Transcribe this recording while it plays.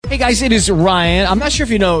Hey guys, it is Ryan. I'm not sure if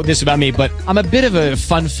you know this about me, but I'm a bit of a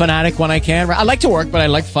fun fanatic when I can. I like to work, but I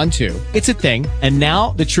like fun too. It's a thing. And now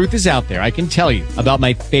the truth is out there. I can tell you about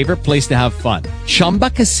my favorite place to have fun. Chumba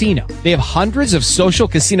Casino. They have hundreds of social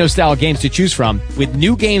casino style games to choose from with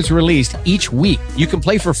new games released each week. You can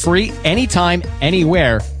play for free anytime,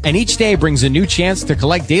 anywhere. And each day brings a new chance to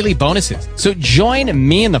collect daily bonuses. So join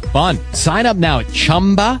me in the fun. Sign up now at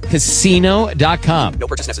ChumbaCasino.com. No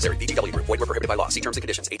purchase necessary. VGW Group. Void where prohibited by law. See terms and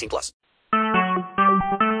conditions. 18+.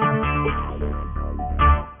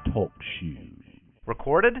 Talk shoes.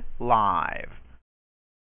 Recorded live.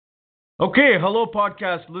 Okay, hello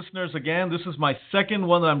podcast listeners again. This is my second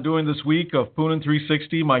one that I'm doing this week of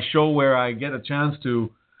Poonen360, my show where I get a chance to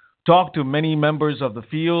talk to many members of the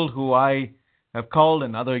field who I have called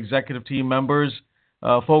and other executive team members,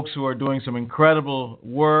 folks who are doing some incredible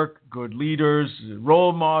work, good leaders,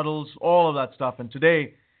 role models, all of that stuff. And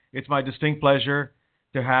today, it's my distinct pleasure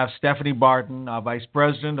to have Stephanie Barton, our Vice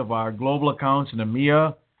President of our Global Accounts in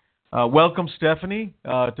EMEA. Welcome, Stephanie,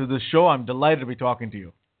 to the show. I'm delighted to be talking to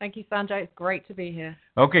you. Thank you, Sanjay. It's great to be here.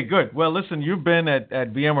 Okay, good. Well, listen, you've been at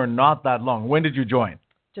VMware not that long. When did you join?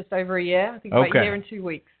 Just over a year. I think about a year and 2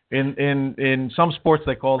 weeks. In some sports,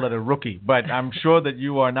 they call that a rookie, but I'm sure that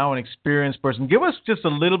you are now an experienced person. Give us just a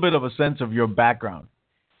little bit of a sense of your background.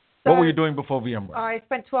 What were you doing before VMware? I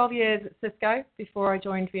spent 12 years at Cisco before I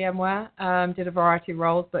joined VMware. Did a variety of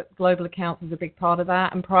roles, but global accounts was a big part of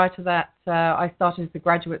that. And prior to that, I started as a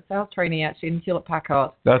graduate sales trainee, actually, in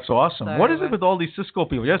Hewlett-Packard. That's awesome. So, what is it with all these Cisco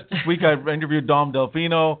people? Yes, this week I interviewed Dom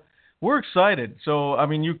Delfino. We're excited. So, I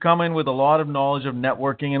mean, you come in with a lot of knowledge of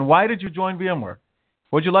networking. And why did you join VMware?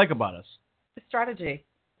 What did you like about us? The strategy.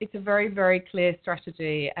 It's a very, very clear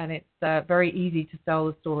strategy, and it's very easy to sell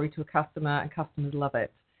the story to a customer, and customers love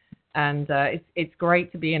it. And it's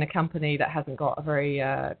great to be in a company that hasn't got a very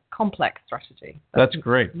complex strategy. That's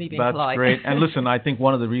great. That's great. And listen, I think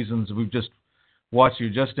one of the reasons we've just watched you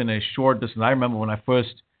just in a short distance. I remember when I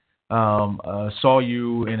first saw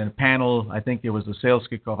you in a panel. I think it was the sales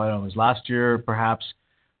kickoff. I don't know, it was last year, perhaps.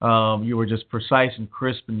 You were just precise and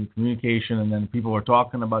crisp in your communication, and then people were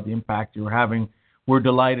talking about the impact you were having. We're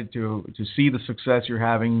delighted to see the success you're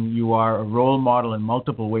having. You are a role model in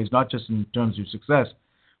multiple ways, not just in terms of success,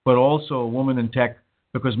 but also a woman in tech,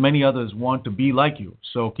 because many others want to be like you.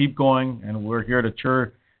 So keep going, and we're here to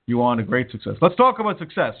cheer you on to great success. Let's talk about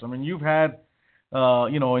success. I mean, you've had,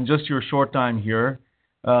 in just your short time here,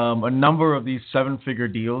 a number of these seven-figure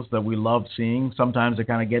deals that we love seeing. Sometimes they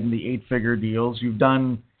kind of get in the eight-figure deals. You've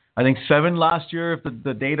done, I think, 7 last year, if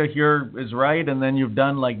the data here is right, and then you've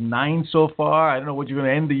done like 9 so far. I don't know what you're going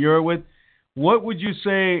to end the year with. What would you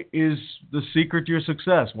say is the secret to your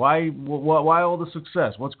success? Why all the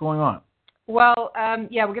success? What's going on? Well,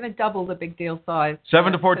 we're going to double the big deal size.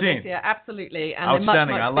 7 to 14. Yeah, absolutely. And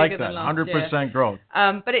outstanding. Much I like that. 100% growth.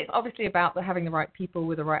 But it's obviously about having the right people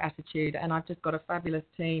with the right attitude. And I've just got a fabulous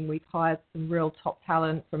team. We've hired some real top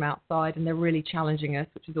talent from outside, and they're really challenging us,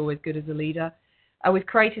 which is always good as a leader. We've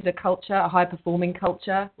created a culture, a high-performing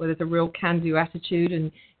culture, where there's a real can-do attitude.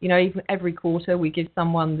 And, even every quarter we give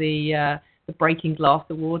someone the Breaking Glass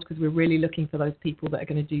Award, because we're really looking for those people that are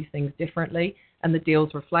going to do things differently, and the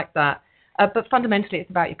deals reflect that. But fundamentally, it's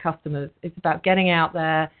about your customers. It's about getting out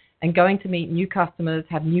there and going to meet new customers,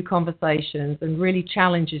 have new conversations, and really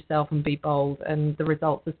challenge yourself and be bold, and the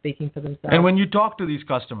results are speaking for themselves. And when you talk to these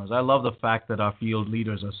customers, I love the fact that our field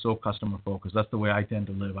leaders are so customer-focused. That's the way I tend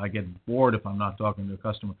to live. I get bored if I'm not talking to a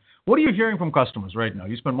customer. What are you hearing from customers right now?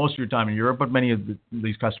 You spend most of your time in Europe, but many of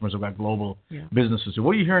these customers have got global businesses. So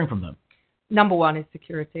what are you hearing from them? Number one is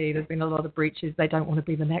security. There's been a lot of breaches. They don't want to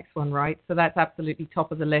be the next one, right? So that's absolutely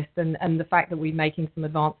top of the list. And the fact that we're making some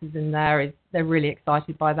advances in there is they're really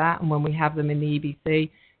excited by that. And when we have them in the EBC,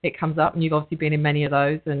 it comes up. And you've obviously been in many of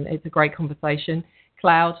those, and it's a great conversation.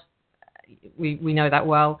 Cloud, we know that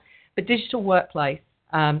well. But digital workplace,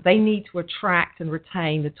 they need to attract and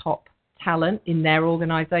retain the top talent in their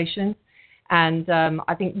organizations. And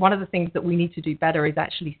I think one of the things that we need to do better is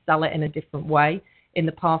actually sell it in a different way. In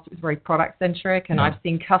the past, it was very product-centric, and I've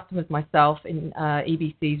seen customers myself in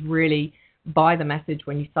EBCs really buy the message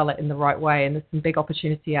when you sell it in the right way, and there's some big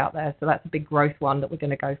opportunity out there. So that's a big growth one that we're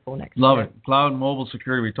going to go for next year. Love it. Cloud, mobile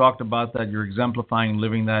security, we talked about that. You're exemplifying,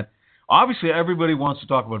 living that. Obviously, everybody wants to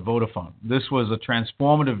talk about Vodafone. This was a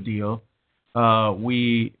transformative deal.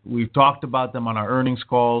 We've talked about them on our earnings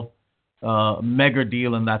call. Mega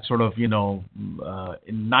deal and that sort of,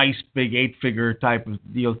 nice big 8-figure type of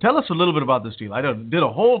deal. Tell us a little bit about this deal. I did a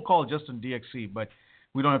whole call just in DXC, but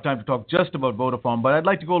we don't have time to talk just about Vodafone. But I'd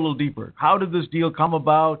like to go a little deeper. How did this deal come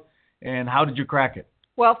about, and how did you crack it?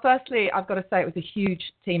 Well, firstly, I've got to say it was a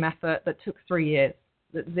huge team effort that took 3 years.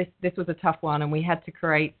 this was a tough one, and we had to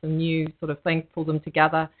create some new sort of things, pull them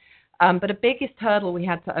together. But the biggest hurdle we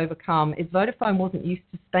had to overcome is Vodafone wasn't used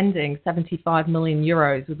to spending 75 million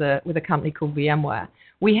euros with a company called VMware.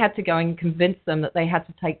 We had to go and convince them that they had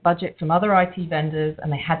to take budget from other IT vendors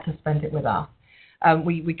and they had to spend it with us.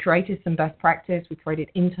 We created some best practice, we created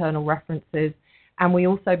internal references, and we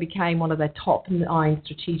also became one of their top 9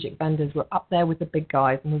 strategic vendors. We're up there with the big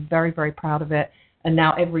guys, and we're very, very proud of it. And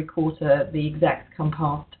now every quarter, the execs come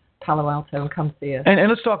past Palo Alto and come see us. And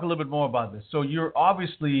let's talk a little bit more about this. So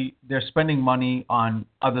they're spending money on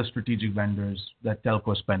other strategic vendors that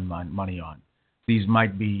telcos spend money on. These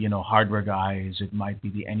might be, hardware guys. It might be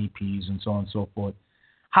the NEPs and so on and so forth.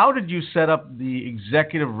 How did you set up the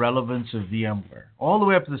executive relevance of VMware all the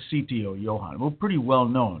way up to the CTO, Johan? We're pretty well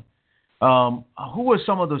known. Who were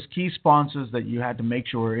some of those key sponsors that you had to make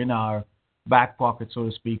sure were in our back pocket, so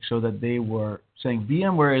to speak, so that they were saying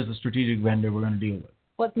VMware is the strategic vendor we're going to deal with?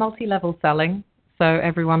 Well, it's multi-level selling. So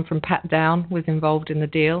everyone from Pat down was involved in the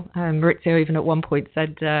deal. Maurizio even at one point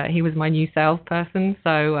said he was my new salesperson.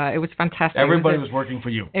 So it was fantastic. Everybody was working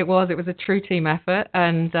for you. It was a true team effort,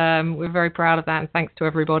 and we're very proud of that, and thanks to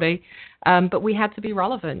everybody. But we had to be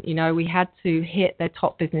relevant. We had to hit their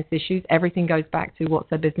top business issues. Everything goes back to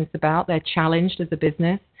what's their business about. They're challenged as a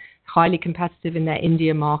business, highly competitive in their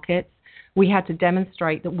India markets. We had to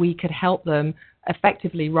demonstrate that we could help them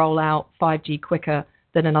effectively roll out 5G quicker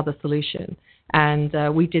than another solution.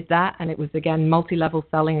 And we did that, and it was, again, multi-level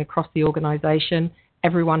selling across the organization.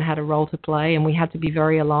 Everyone had a role to play, and we had to be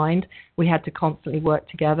very aligned. We had to constantly work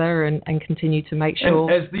together and continue to make sure.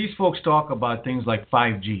 And as these folks talk about things like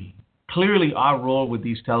 5G, clearly our role with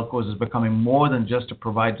these telcos is becoming more than just to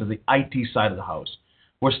provide to the IT side of the house.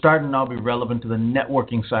 We're starting now to be relevant to the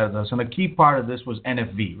networking side of the house. And a key part of this was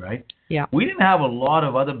NFV, right? Yeah. We didn't have a lot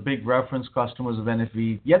of other big reference customers of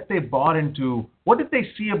NFV, yet they bought into, what did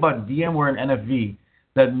they see about VMware and NFV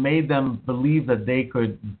that made them believe that they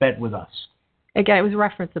could bet with us? Again, it was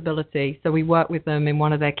referenceability. So we worked with them in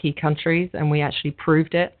one of their key countries, and we actually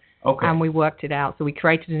proved it. Okay. And we worked it out. So we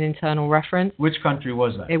created an internal reference. Which country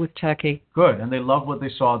was that? It was Turkey. Good. And they loved what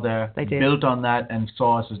they saw there. They did. Built on that and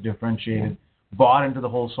saw us as differentiated. Yeah. Bought into the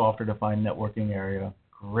whole software-defined networking area.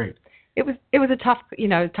 Great. It was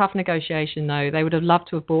a tough negotiation, though. They would have loved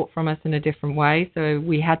to have bought from us in a different way. So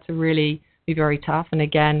we had to really be very tough and,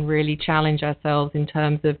 again, really challenge ourselves in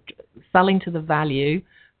terms of selling to the value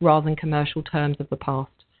rather than commercial terms of the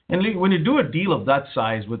past. And Lee, when you do a deal of that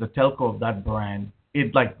size with a telco of that brand,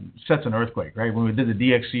 it sets an earthquake, right? When we did the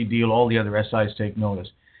DXC deal, all the other SIs take notice.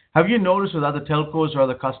 Have you noticed with other telcos or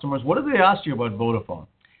other customers, what did they ask you about Vodafone?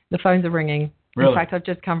 The phones are ringing. Really? In fact, I've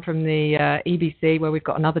just come from the EBC where we've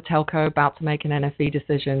got another telco about to make an NFV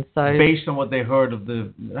decision. So based on what they heard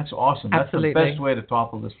that's awesome. Absolutely. That's the best way to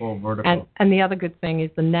topple this whole vertical. And the other good thing is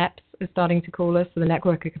the NEPs are starting to call us. So the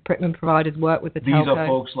network equipment providers work with the telco. These are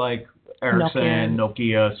folks like Ericsson,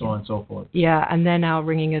 Nokia, so on and so forth. Yeah, and they're now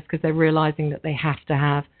ringing us because they're realizing that they have to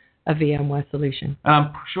have a VMware solution. And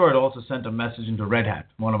I'm sure it also sent a message into Red Hat,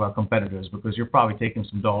 one of our competitors, because you're probably taking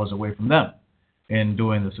some dollars away from them in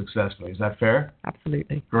doing this successfully. Is that fair?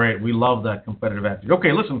 Absolutely. Great. We love that competitive advantage.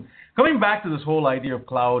 Okay, listen, coming back to this whole idea of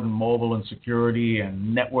cloud and mobile and security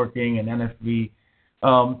and networking and NFV,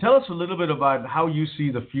 tell us a little bit about how you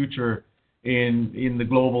see the future in the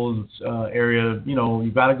global area.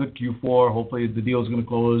 You've got a good Q4. Hopefully the deal is going to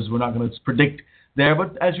close. We're not going to predict there.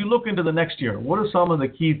 But as you look into the next year, what are some of the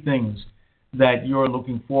key things that you're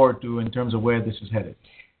looking forward to in terms of where this is headed?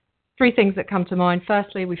 3 things that come to mind.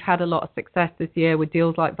 Firstly, we've had a lot of success this year with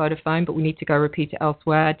deals like Vodafone, but we need to go repeat it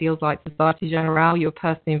elsewhere. Deals like Societe Generale, you're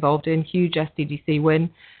personally involved in, huge SDDC win.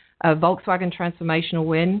 Volkswagen transformational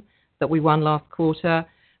win that we won last quarter,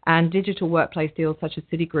 and digital workplace deals such as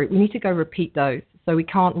Citigroup. We need to go repeat those. So we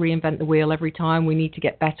can't reinvent the wheel every time. We need to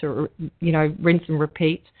get better, rinse and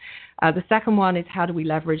repeat. The second one is how do we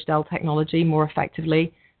leverage Dell technology more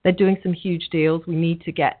effectively? They're doing some huge deals. We need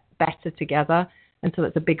to get better together. And so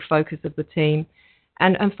that's a big focus of the team.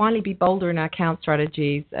 And finally, be bolder in our account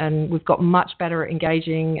strategies. And we've got much better at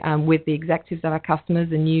engaging with the executives of our customers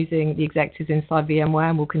and using the executives inside VMware,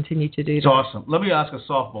 and we'll continue to do that. It's awesome. Let me ask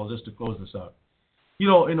a softball just to close this out.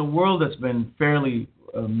 In a world that's been fairly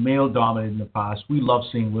male-dominated in the past, we love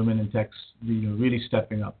seeing women in tech really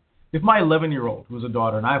stepping up. If my 11-year-old, who's a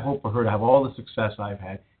daughter, and I hope for her to have all the success I've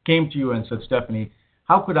had, came to you and said, Stephanie,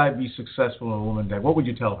 how could I be successful in a woman tech? What would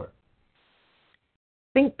you tell her?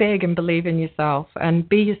 Think big and believe in yourself and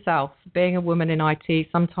be yourself. Being a woman in IT,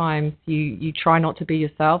 sometimes you try not to be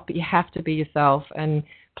yourself, but you have to be yourself and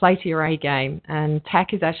play to your A game. And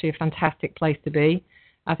tech is actually a fantastic place to be.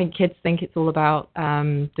 I think kids think it's all about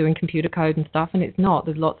doing computer code and stuff, and it's not.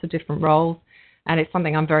 There's lots of different roles, and it's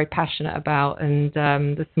something I'm very passionate about. And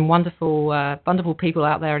there's some wonderful people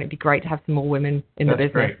out there, and it'd be great to have some more women in the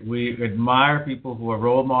business. That's great. We admire people who are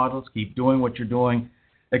role models. Keep doing what you're doing.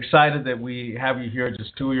 Excited that we have you here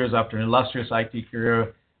just 2 years after an illustrious IT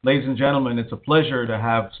career. Ladies and gentlemen, it's a pleasure to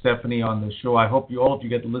have Stephanie on the show. I hope all of you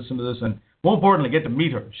get to listen to this, and more importantly, get to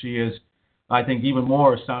meet her. She is, I think, even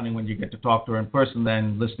more astounding when you get to talk to her in person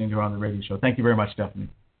than listening to her on the radio show. Thank you very much, Stephanie.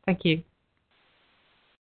 Thank you.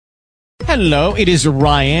 Hello, it is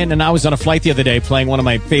Ryan, and I was on a flight the other day playing one of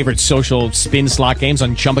my favorite social spin slot games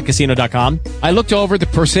on ChumbaCasino.com. I looked over at the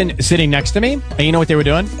person sitting next to me, and you know what they were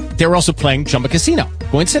doing? They were also playing Chumba Casino.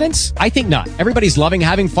 Coincidence? I think not. Everybody's loving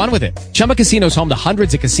having fun with it. Chumba Casino is home to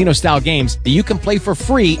hundreds of casino-style games that you can play for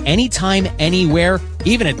free anytime, anywhere,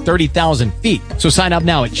 even at 30,000 feet. So sign up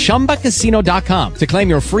now at ChumbaCasino.com to claim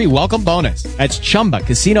your free welcome bonus. That's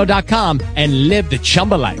ChumbaCasino.com and live the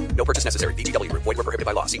Chumba life. No purchase necessary. VGW Group. Void where prohibited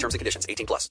by law. See terms and conditions. 18+.